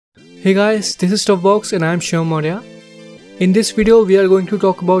Hey guys, this is Stuffbox and I am Shivam Maurya. In this video, we are going to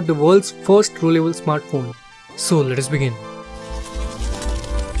talk about the world's first rollable smartphone. So let us begin.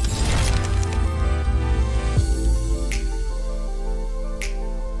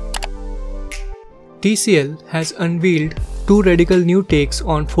 TCL has unveiled two radical new takes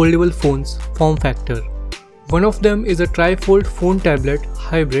on foldable phones form factor. One of them is a tri-fold phone tablet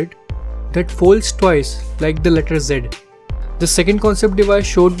hybrid that folds twice like the letter Z. The second concept device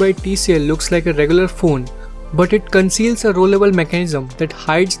showed by TCL looks like a regular phone, but it conceals a rollable mechanism that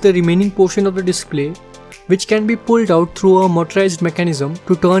hides the remaining portion of the display, which can be pulled out through a motorized mechanism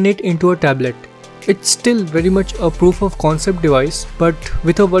to turn it into a tablet. It's still very much a proof of concept device, but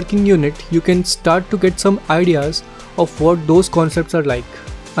with a working unit, you can start to get some ideas of what those concepts are like.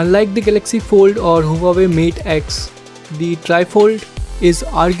 Unlike the Galaxy Fold or Huawei Mate X, the Trifold is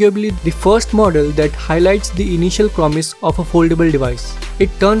arguably the first model that highlights the initial promise of a foldable device. It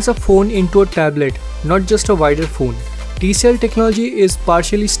turns a phone into a tablet, not just a wider phone. TCL Technology is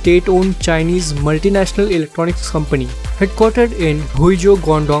partially state-owned Chinese multinational electronics company headquartered in Huizhou,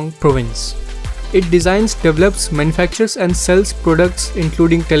 Guangdong province. It designs, develops, manufactures and sells products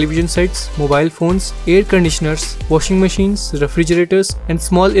including television sets, mobile phones, air conditioners, washing machines, refrigerators and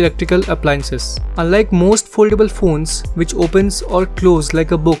small electrical appliances. Unlike most foldable phones which opens or close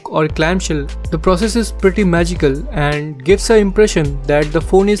like a book or clamshell, the process is pretty magical and gives an impression that the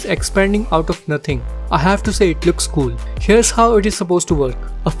phone is expanding out of nothing. I have to say it looks cool. Here's how it is supposed to work.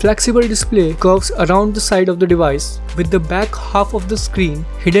 A flexible display curves around the side of the device with the back half of the screen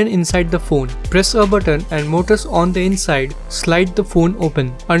hidden inside the phone. Press a button and motors on the inside slide the phone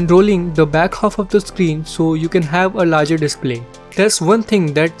open, unrolling the back half of the screen so you can have a larger display. There's one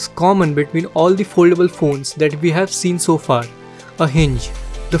thing that's common between all the foldable phones that we have seen so far: a hinge.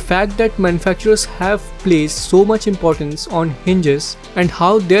 The fact that manufacturers have placed so much importance on hinges and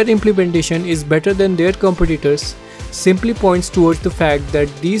how their implementation is better than their competitors simply points towards the fact that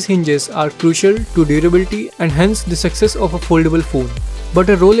these hinges are crucial to durability and hence the success of a foldable phone. But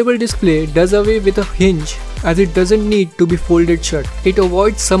a rollable display does away with a hinge as it doesn't need to be folded shut. It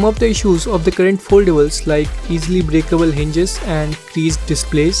avoids some of the issues of the current foldables like easily breakable hinges and creased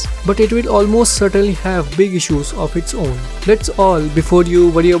displays, but it will almost certainly have big issues of its own. That's all before you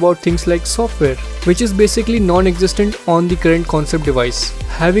worry about things like software, which is basically non-existent on the current concept device.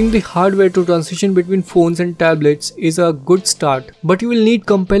 Having the hardware to transition between phones and tablets is a good start, but you will need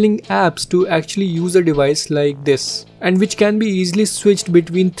compelling apps to actually use a device like this, and which can be easily switched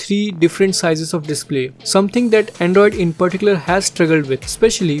between three different sizes of display, something that Android in particular has struggled with,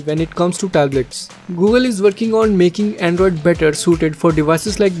 especially when it comes to tablets. Google is working on making Android better suited for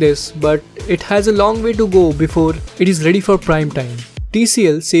devices like this, but it has a long way to go before it is ready for prime time.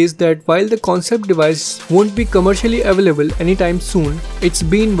 TCL says that while the concept device won't be commercially available anytime soon, it's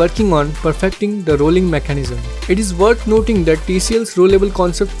been working on perfecting the rolling mechanism. It is worth noting that TCL's rollable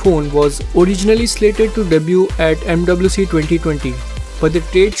concept phone was originally slated to debut at MWC 2020, but the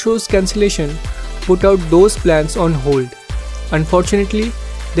trade show's cancellation put out those plans on hold. Unfortunately,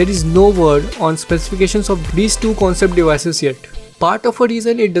 there is no word on specifications of these two concept devices yet. Part of a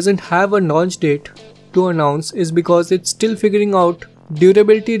reason it doesn't have a launch date to announce is because it's still figuring out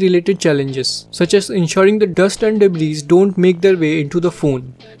durability related challenges, such as ensuring the dust and debris don't make their way into the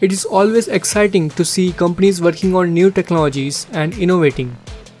phone. It is always exciting to see companies working on new technologies and innovating.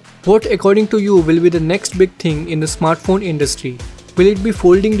 What according to you will be the next big thing in the smartphone industry? Will it be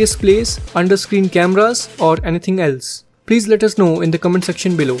folding displays, under-screen cameras or anything else? Please let us know in the comment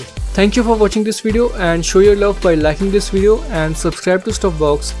section below. Thank you for watching this video and show your love by liking this video and subscribe to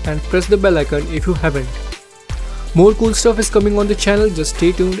Stuffbox and press the bell icon if you haven't. More cool stuff is coming on the channel, just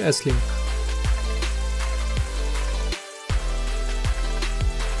stay tuned as link.